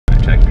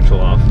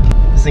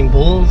practicing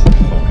bulls.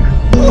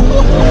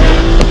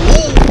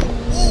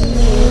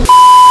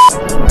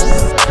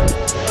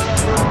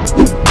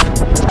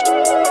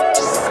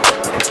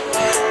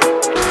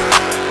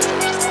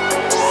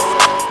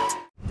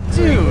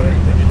 Dude,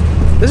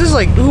 this is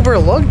like Uber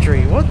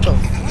luxury. What the?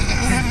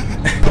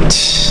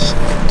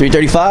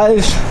 335.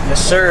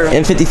 Yes, sir.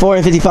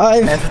 M54,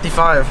 M55.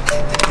 M55.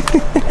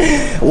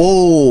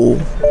 Whoa.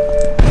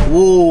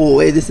 Whoa.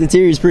 Hey, this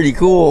interior is pretty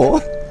cool.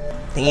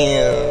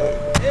 Damn.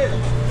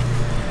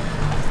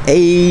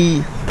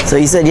 Hey. So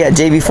you said, yeah,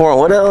 JB4 and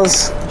what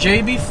else?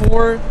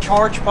 JB4,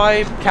 charge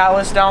pipe,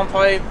 catalyst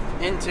downpipe,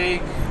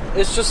 intake.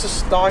 It's just a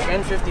stock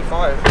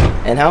N55.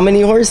 And how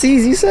many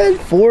horses you said?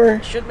 4?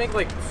 It should make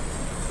like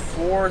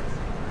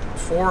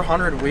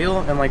 400 wheel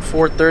and like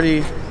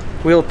 430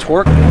 wheel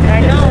torque. I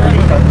know.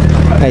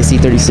 Nice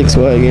E36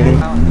 wagon.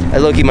 I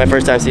low-key my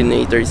first time seeing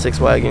an E36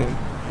 wagon.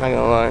 Not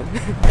gonna lie.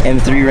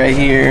 M3 right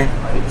here.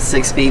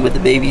 6 speed with the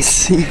baby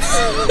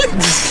seats.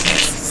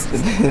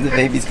 The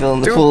baby's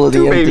filling the full of the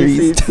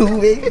M3s. 2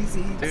 baby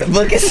seats.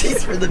 Bucket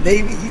seats for the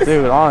babies.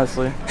 Dude,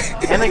 honestly.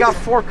 And they got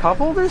 4 cup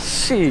holders?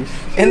 Sheesh.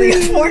 And they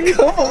got 4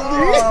 cup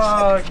holders?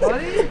 Oh,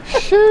 buddy.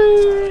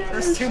 Sheesh.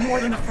 There's 2 more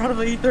than the front of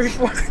the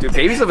E34. Dude,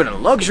 baby's living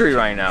in luxury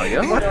right now,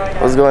 yo.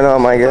 What's going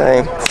on, my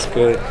guy? It's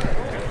good.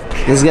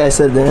 This guy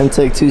said the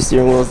M-Tech 2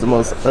 steering wheel is the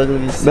most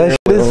ugliest steering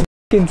wheel. That shit is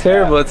fucking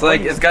terrible. It's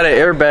like, it's got an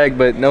airbag,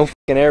 but no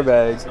fucking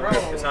airbags.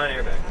 It's not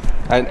an airbag.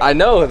 I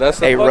know, that's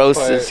the Hey, fuck roast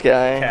part. this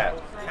guy. Cat.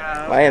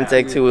 My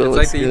M-Tech 2 wheel It's like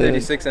looks the good.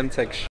 E36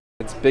 M-Tech shit.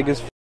 It's big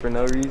as for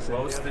no reason.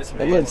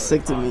 That looks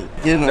sick to me.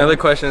 You know. Another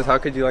question is, how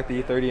could you like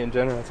the E30 in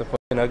general? It's a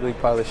fucking ugly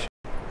pile of shit.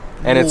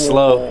 And it's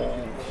slow.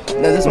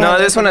 No,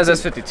 this one has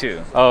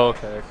S52. Oh,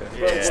 okay.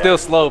 Yeah. Still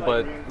slow,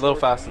 but a little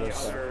faster than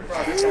slow.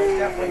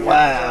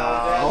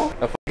 Wow.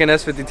 A fucking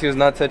S52 is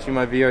not touching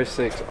my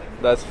VR6.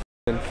 That's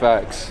fucking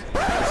facts.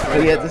 What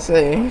do you have to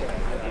say?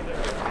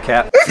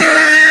 Cap.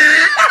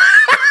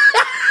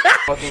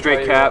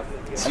 Straight cap.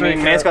 I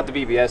mean, man's got the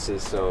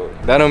BBSs, so.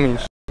 That don't mean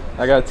shit.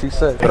 I got 2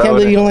 sets. I can't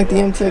believe you don't like the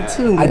M-Tech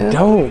 2, man. I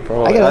don't,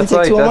 bro. I got an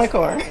M-Tech 2 on my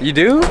car. You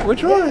do?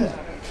 Which one?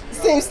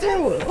 Same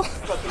steering wheel.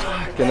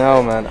 Fucking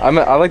hell, man. I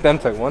like the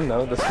M-Tech 1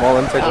 though, the small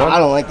M-Tech 1. I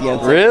don't like the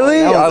M-Tech.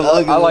 Really?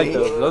 I like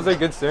those. Those are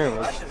good steering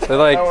wheels. They're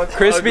like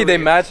crispy. They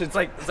match. It's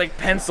like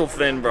pencil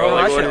thin, bro.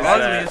 Like, what is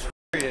that?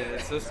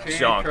 it's just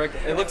junk.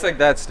 It looks like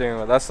that steering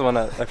wheel. That's the one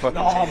that I fucking.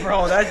 Oh,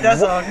 bro,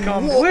 that's a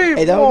complete.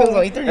 Hey, that one goes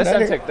on E30.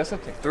 That's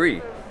M-Tech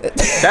 3.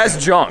 That's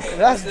junk.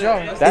 That's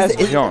junk. That's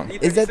junk.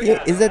 Is that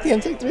the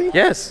M-Tech 3?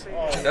 Yes.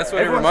 That's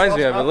what it reminds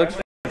me of. It looks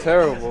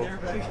terrible.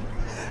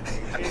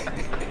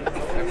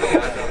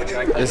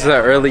 This is an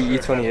early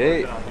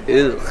E28.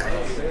 Ew.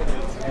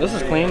 This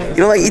is clean. You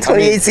don't like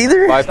E28s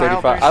either?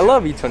 535. I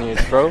love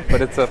E28s, bro,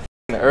 but it's a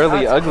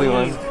early, ugly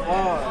one.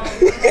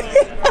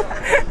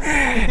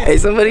 Hey,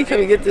 somebody come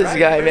and get this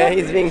guy, man.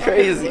 He's being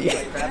crazy.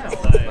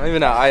 Not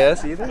even an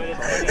IS either?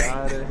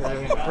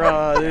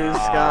 Bro, this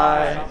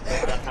guy.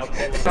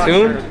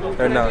 Tune?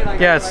 Or no?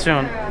 Yeah, it's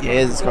tuned. Yeah,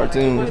 it's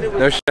cartoon.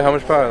 No shit, how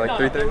much power? Like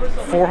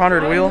 330?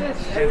 400 wheel.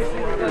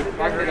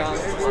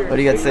 What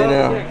do you got to say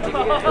now?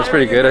 That's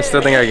pretty good. I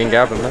still think I can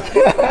gap him.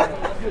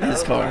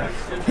 His car.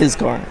 His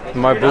car.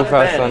 My blue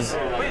pass son.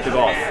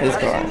 His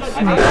car.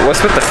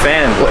 What's with the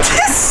fan? What?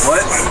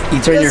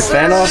 You turn your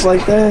fan off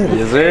like that?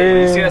 Yes,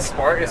 sir. You see that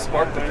spark? It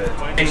sparked a bit.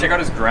 Hey, check out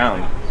his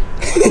ground.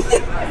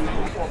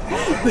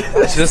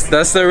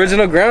 That's the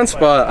original ground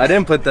spot. I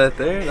didn't put that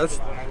there. That's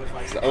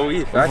the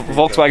OE factory.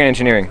 Volkswagen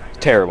engineering.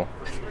 Terrible.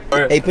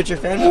 Hey, put your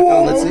fan back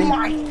on. Let's see. Oh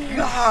my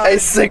god. Hey,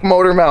 sick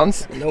motor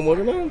mounts. No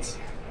motor mounts?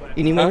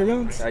 You need motor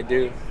mounts? I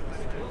do.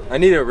 I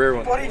need a rear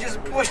one. Buddy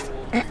just pushed.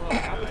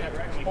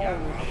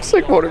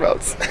 Sick motor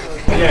mounts.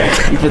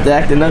 You put the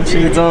acting up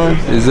shades on?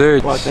 Yes, sir.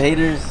 Watch the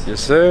haters?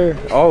 Yes, sir.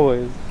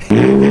 Always.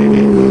 Damn,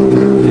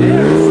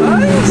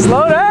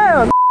 slow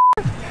down.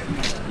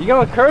 You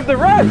gonna curb the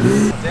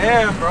reps.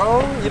 Damn,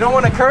 bro. You don't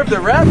want to curb the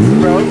reps,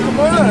 bro. Come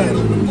on.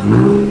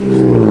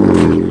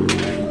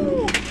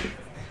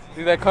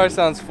 Dude, that car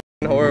sounds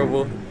f***ing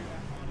horrible.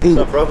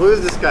 So, bro, who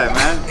is this guy,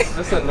 man?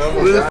 That's a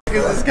normal Who the guy. f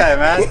is this guy,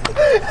 man?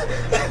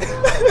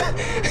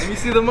 Let me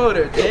see the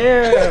motor.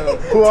 Damn.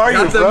 Who are you,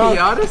 Got the bro?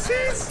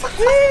 Miatises?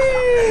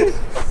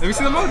 Let me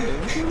see the motor.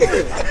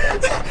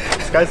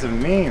 This guy's a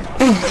meme. Let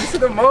me see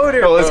the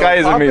motor. Bro, this guy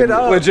is a Pop meme. it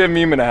up. Legit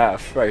meme and a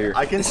half right here.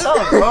 I can tell,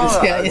 bro. This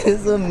guy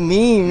is a meme,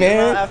 You man.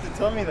 don't have to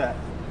tell me that.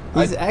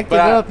 He's acting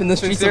up in the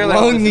streets of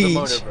Long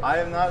Beach. I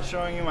am not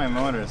showing you my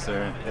motor,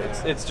 sir.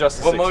 It's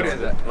just a What motor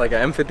is that? Like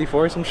an M54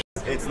 or some shit?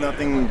 It's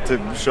nothing to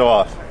show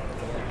off.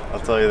 I'll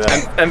tell you that.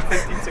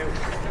 M52.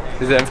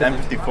 Is it M54?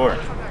 M54.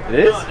 It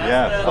is?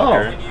 Yeah,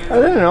 fucker. I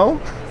didn't know.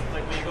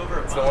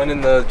 It's the one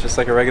in the, just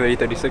like a regular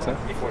E36, huh?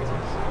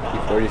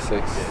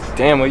 E46.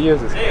 Damn, what year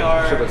is this?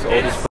 Shit looks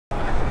old as f***.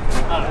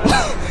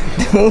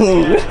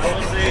 Dude.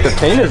 The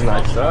paint is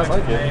nice though, I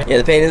like it. Yeah,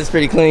 the paint is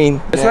pretty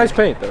clean. It's nice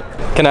paint though.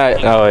 Can I,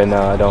 oh wait,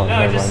 no, I don't,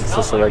 never mind. It's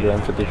just a regular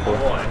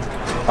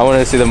M54. I wanted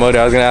to see the motor,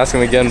 I was going to ask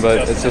him again,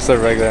 but it's just a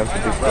regular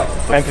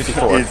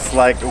M54. It's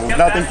like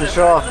nothing to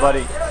show off,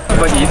 buddy.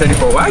 like an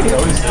E34 wagon.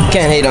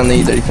 Can't hate on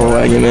the E34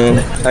 wagon,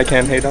 man. I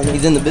can't hate on it.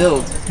 He's in the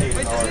build.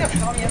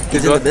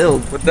 He's in the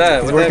build. With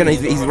that?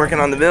 He's working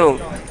on the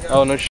build.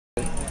 Oh, no shit.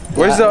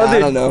 Where's the other? I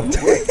don't know.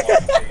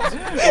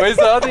 Where's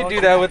the other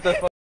dude at with the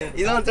fucking...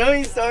 He's on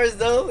throwing stars,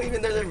 though,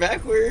 even though they're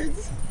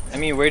backwards. I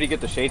mean, where do you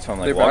get the shades from?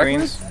 Like They're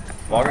Walgreens?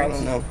 I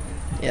don't know.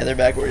 Yeah, they're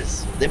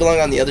backwards. They belong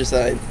on the other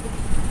side.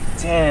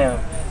 Damn.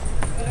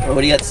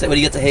 What do you got to say? What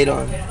do you got to hate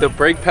on? The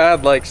brake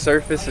pad like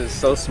surface is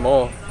so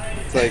small.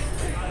 It's like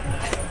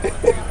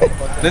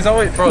there's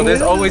always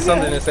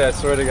something to say. I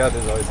swear to God,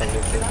 there's always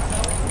something to say.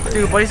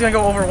 Dude, but he's gonna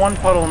go over one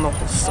puddle and the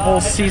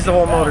whole seize the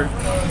whole motor.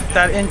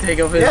 That intake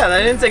of his. Yeah,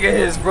 that intake of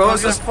his, bro.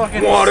 It's just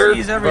fucking water,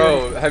 seize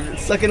everything. bro.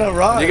 Sucking up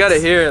rocks. You gotta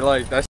hear it.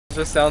 Like that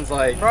just sounds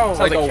like bro,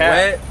 like a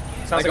wet,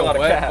 sounds like a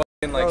wet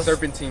fucking like bro,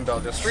 serpentine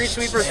belt. Just street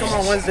sweepers come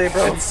on Wednesday,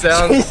 bro. It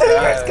sounds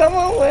bad. Come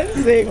on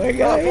Wednesday, my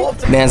guy.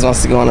 Mans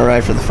wants to go on a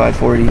ride for the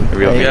 540.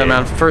 Yeah,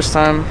 man. First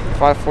time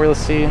 540.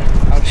 Let's see.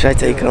 Should I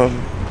take him?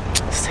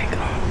 Let's take him.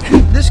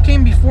 This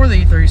came before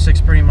the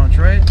E36, pretty much,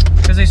 right?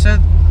 Because they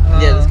said.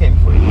 Yeah, this came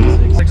before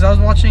E36. Because I was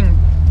watching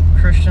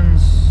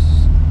Christian's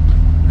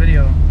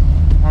video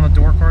on the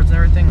door cards and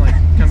everything, like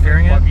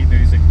comparing it.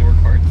 E36 door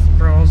cards.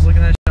 Bro, I was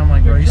looking at that shit. I'm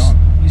like, bro,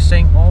 he's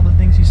saying all the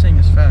things he's saying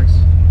is facts.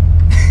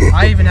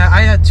 I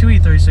had 2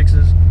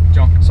 E36s,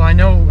 so I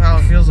know how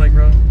it feels like,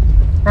 bro.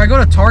 Bro, I go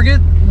to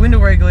Target, window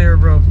regulator,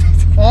 bro.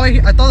 I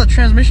thought the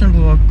transmission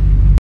blew up.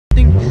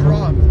 Thing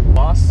dropped.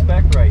 Boss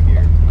spec right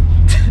here.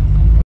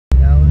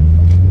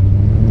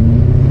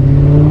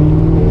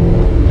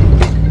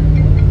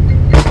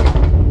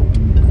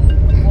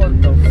 What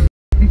the f?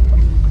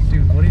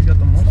 Dude, what he's got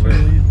the muffler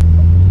lead.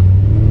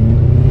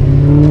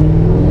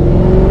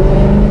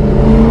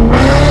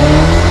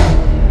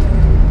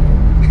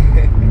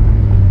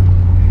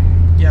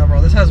 Yeah,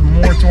 bro, this has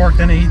more torque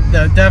than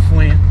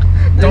definitely.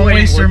 Don't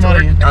waste your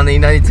money. On the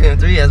E92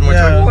 M3, he has more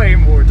torque. Way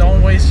more.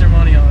 Don't waste your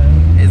money on it.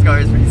 His car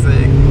is pretty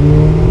sick.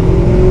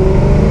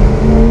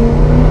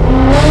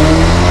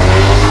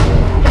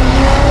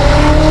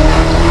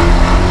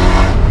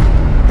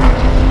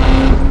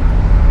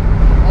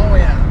 Oh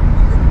yeah,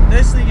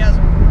 this thing has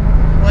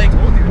like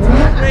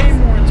way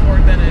more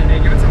torque than it. Hey,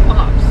 give it some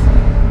pops.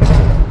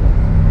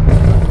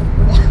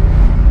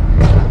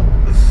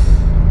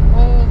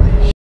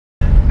 Holy shit.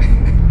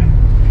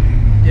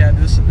 Yeah,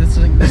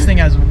 this thing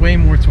has way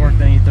more torque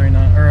than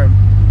E39 or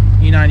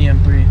E90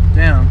 M3.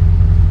 Damn.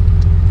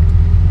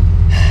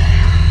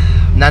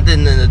 Not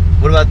in the.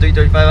 What about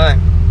 335i?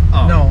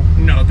 Oh.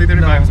 No,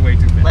 335 is way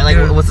too big. Like,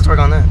 what's the torque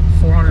on that?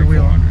 400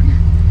 wheel.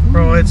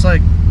 Bro, it's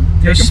like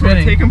you're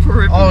spinning. Take him for a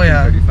rip. Oh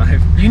yeah.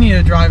 35. You need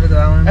to drive it,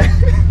 Alan.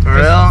 For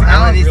real?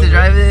 Alan needs to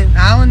drive it?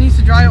 Alan needs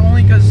to drive it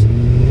only because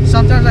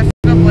sometimes I f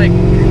up like,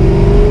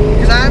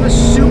 because I have a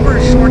super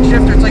short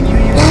shifter. It's like you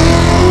use.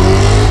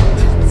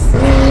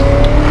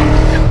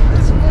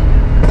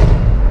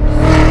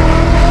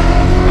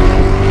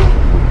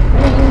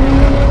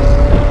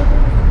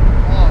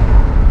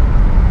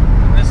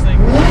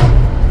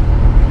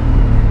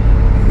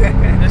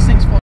 This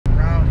thing's fucking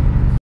rowdy.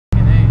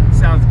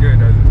 Sounds good,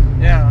 doesn't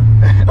it? Yeah.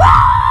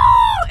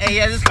 Hey,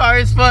 yeah, this car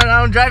is fun.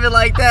 I don't drive it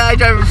like that. I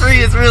drive a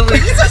Prius,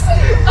 really.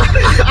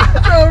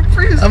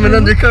 I'm an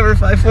undercover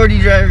 540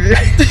 driver.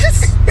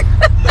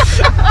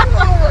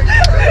 Oh my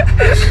God.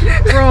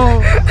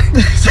 Bro.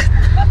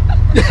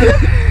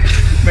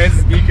 Man's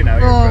just geeking out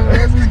here, Bro, bro.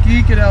 man's just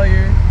geeking out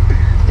here.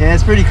 Yeah,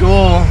 it's pretty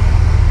cool.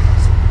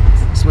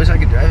 Just wish I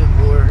could drive it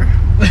more.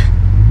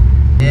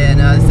 Yeah,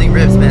 no, this thing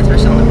rips, man,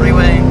 especially on the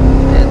freeway.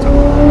 Yeah,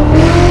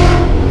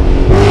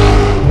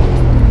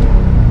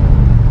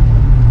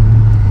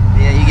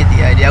 yeah, you get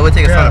the idea. I would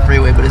take us on a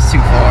freeway, but it's too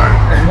far.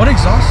 What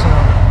exhaust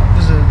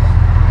is it?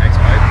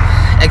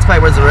 X-Pipe.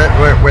 X-Pipe was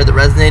where the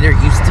resonator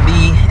used to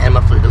be, and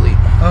muffler delete.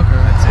 Okay.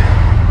 That's it.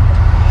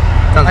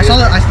 Sounds I good. saw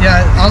that.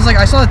 I was like,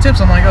 I saw the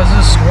tips. I'm like, oh, is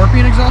this a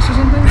Scorpion exhaust or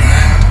something?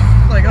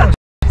 Like, oh.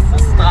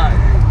 Stop.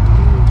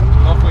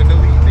 Muffler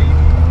delete, baby.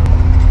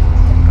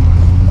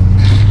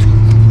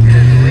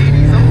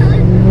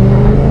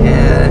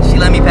 Yeah, she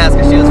let me pass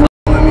because she was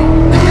f***ing with me.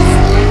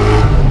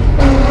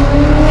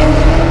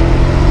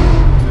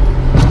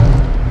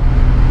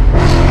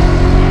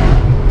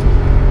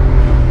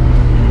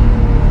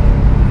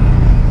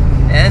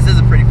 Yeah, this is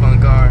a pretty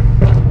fun car.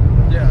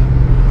 Yeah.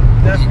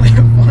 Definitely a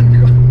fun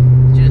car.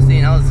 You should have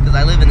seen, because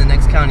I live in the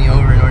next county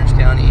over in Orange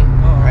County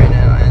right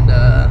now, and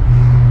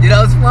dude,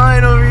 I was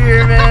flying over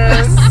here,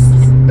 man.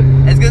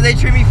 It's because they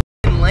treat me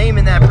f***ing lame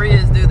in that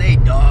Prius, dude. They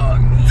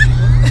dog me.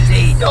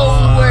 They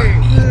dog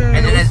me.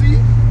 And then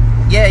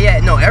yeah,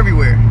 no,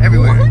 everywhere.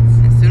 What?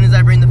 As soon as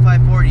I bring the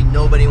 540,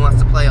 nobody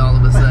wants to play all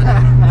of a sudden.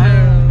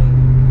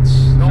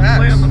 Don't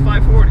play on the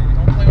 540.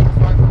 Don't play on the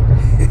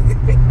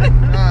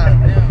 540. God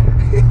damn.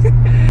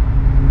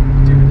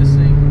 Dude, this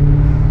thing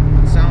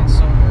sounds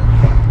so good.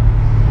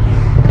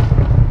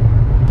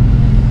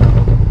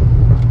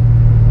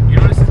 You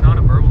know this is not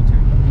a burble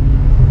tube.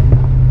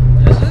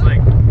 Is it?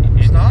 Like,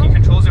 he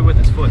controls it with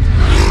his foot.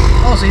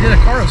 Oh, so he did a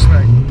Caro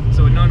spec.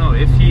 So no,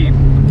 if he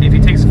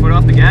takes the foot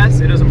off the gas,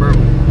 it doesn't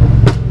burble.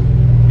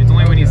 It's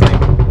only when he's like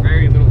very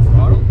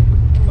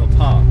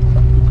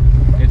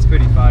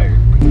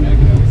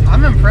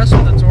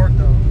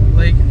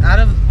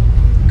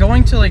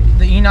going to like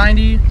the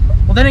E90.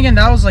 Well, then again,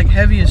 that was like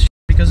heavy as shit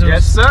because it was.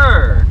 Yes,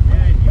 sir.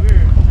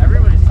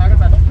 Everybody's talking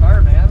about your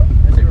car, man,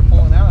 as you were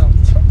pulling out.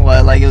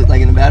 What, like it was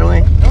like in a bad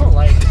way? No,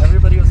 like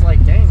everybody was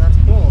like, "Dang, that's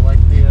cool!" Like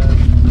the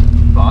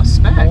Boss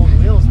spec. old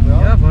wheels, bro.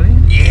 Yeah, buddy.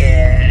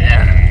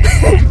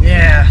 Yeah.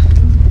 Yeah.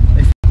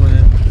 They f with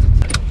it.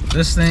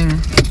 This thing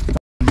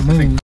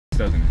moves.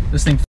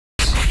 This thing.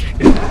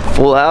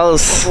 Full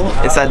house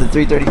inside the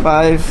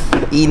 335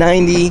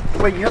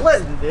 E90. Wait, you're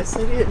letting this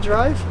idiot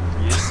drive?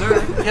 Yes,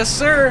 sir. Yes,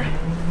 sir.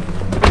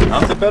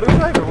 I'm the better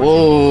driver.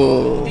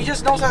 Whoa. He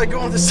just knows how to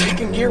go in the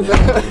second gear,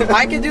 but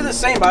I can do the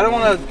same, but I don't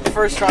want to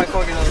first try to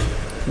plug it up.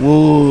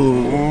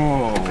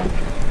 Whoa.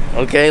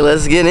 Okay,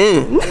 let's get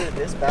in.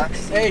 This back.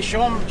 Hey,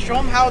 show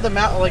him how the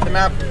map, like the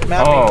mapping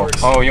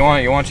works. Oh, you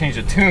want to change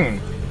the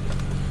tune?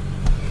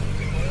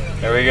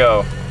 There we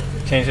go.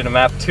 Change it to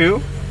map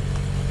 2.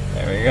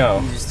 There we go.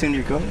 You just tuned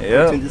your car?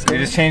 Yeah. You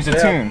just changed the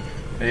tune.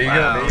 There you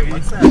go, baby.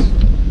 What's that?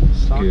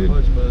 Stock Good.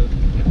 push, but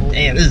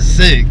Damn, this is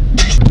sick.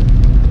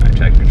 Alright,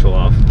 traction control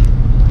off.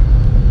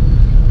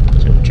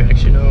 Turn the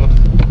traction off.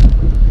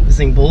 This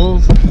thing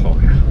pulls. Oh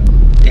yeah.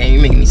 Damn,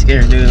 you're making me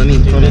scared, dude. Let me.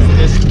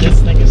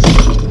 this thing is a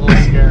little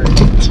scary.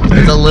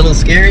 It's a little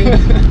scary.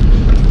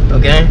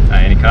 Okay.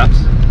 Alright, any cops?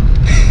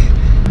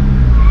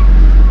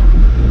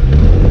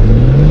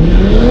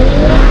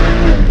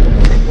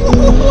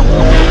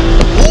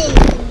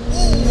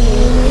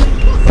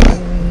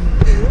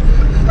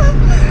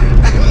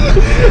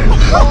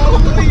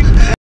 Holy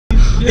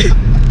shit.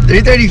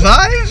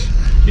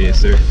 335? Yes,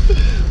 sir.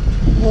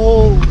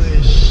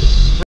 Holy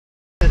shit,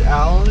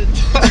 Alan.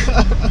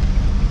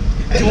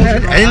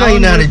 I didn't know you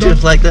know how to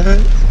drift like that.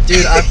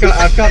 Dude,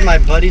 I've got my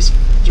buddy's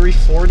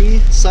 340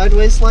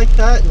 sideways like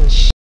that, and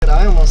shit,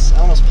 I almost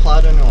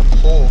plowed into a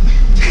pole.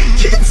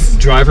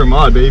 Driver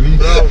mod, baby.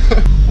 Bro.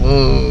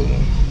 Whoa.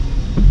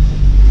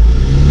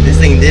 This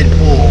thing did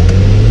pull.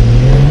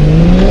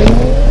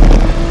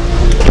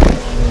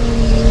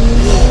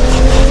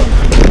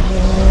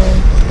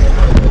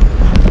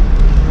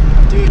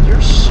 Dude,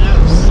 your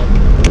shifts.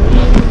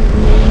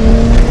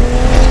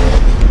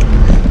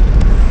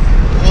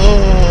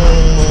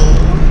 Oh.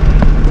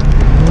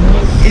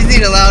 You just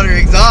need a louder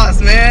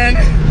exhaust, man.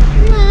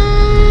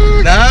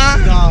 Nah?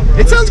 Nah, bro.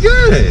 It sounds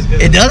good.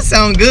 It does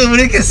sound good, but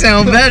it can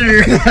sound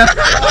better.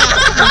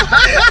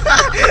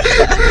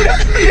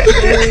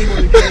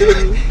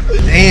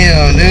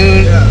 Damn,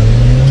 dude.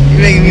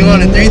 You're making me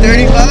want a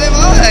 335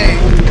 high.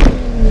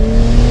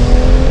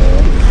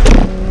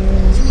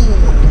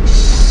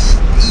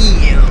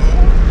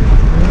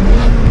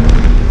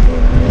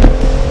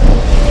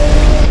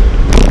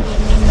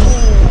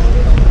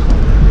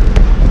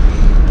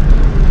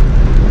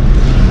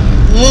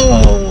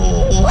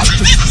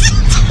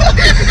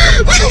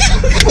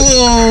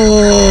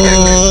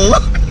 Whoa.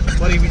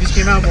 Buddy, we just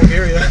came out of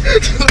Bulgaria.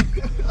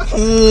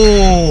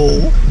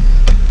 Oh.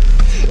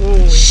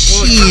 Oh,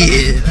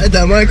 Shit. I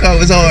thought my car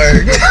was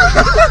hard.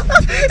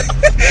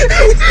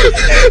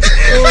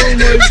 oh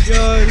my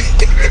god.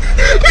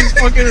 His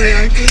fucking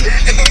reaction.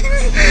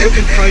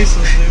 Looking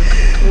priceless,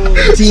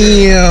 dude.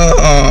 Damn.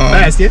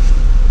 Fast, yeah?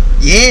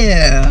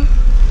 Yeah.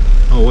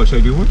 Oh, what,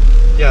 should I do one?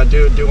 Yeah,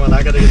 do one.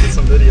 I gotta get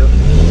some video.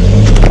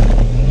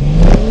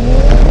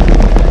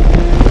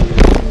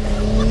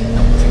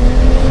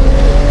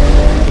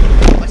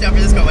 Watch out for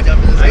this car. Watch out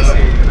for this car.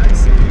 I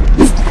see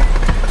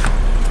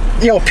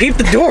you. Yo, peep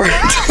the door.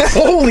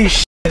 Holy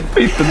shit.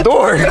 Peep the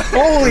door.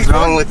 Holy What's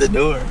wrong with the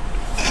door?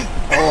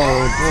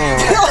 Oh, damn.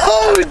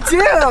 Oh,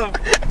 damn.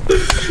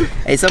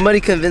 Hey,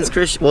 somebody convince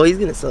Chris. Well, he's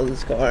gonna sell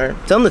this car.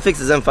 Tell him to fix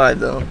his M5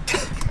 though.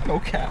 No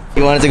cap.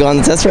 You wanted to go on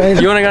the test ride?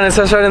 You want to go on a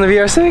test ride in the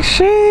VR6?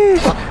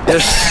 Sheesh.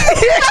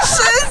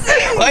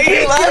 Why are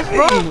you laughing?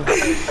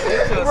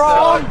 Bro,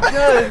 I'm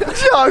good.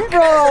 Junk,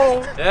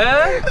 bro.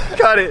 Yeah?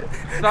 Got it.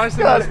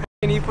 Especially those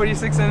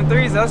E46 and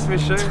 3s, that's for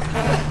sure.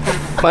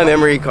 My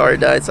memory card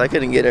died, so I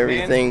couldn't get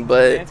everything.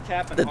 But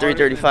the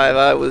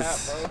 335i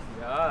was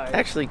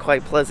actually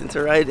quite pleasant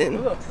to ride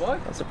in.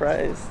 I'm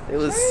surprised. It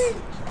was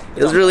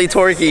really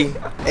torquey.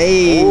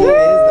 Hey,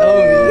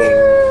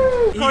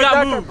 He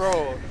got moved,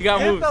 bro. He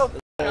got moved.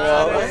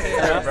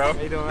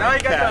 Now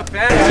you got the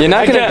fan. You're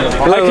not gonna.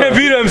 I can't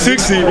beat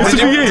M60.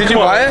 Did you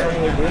buy it?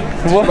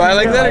 What? Buy it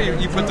like that, or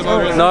you put the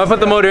motor in? No, I put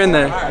the motor in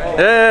there.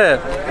 Yeah.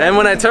 And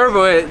when I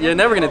turbo it, you're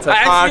never gonna touch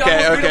it.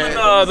 Okay.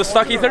 The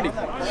stock E30.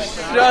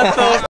 Shut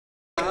the.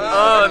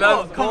 Oh,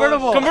 no.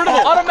 Convertible.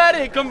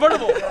 Automatic.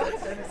 Convertible.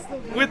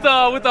 With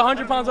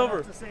 100 pounds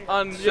over.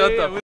 Shut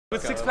up.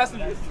 With 6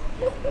 passengers.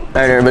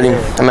 Alright, everybody.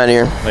 I'm out of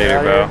here. Later,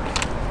 bro.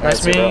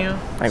 Nice meeting you.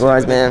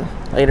 Likewise, man.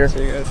 Later.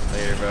 See you guys.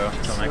 Later, bro.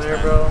 Until next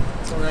time. Bro.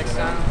 Until next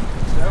time.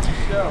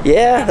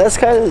 Yeah, that's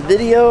kind of the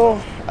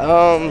video. I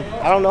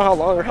don't know how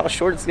long or how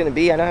short it's gonna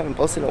be. I know I haven't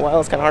posted in a while.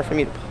 It's kind of hard for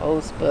me to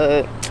post,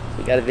 but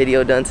we got a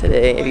video done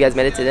today. If you guys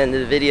made it to the end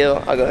of the video,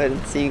 I'll go ahead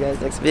and see you guys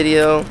next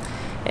video.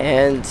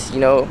 And you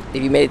know,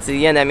 if you made it to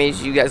the end, that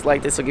means you guys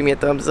liked it, so give me a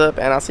thumbs up,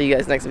 and I'll see you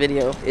guys next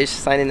video. Ish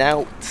signing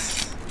out.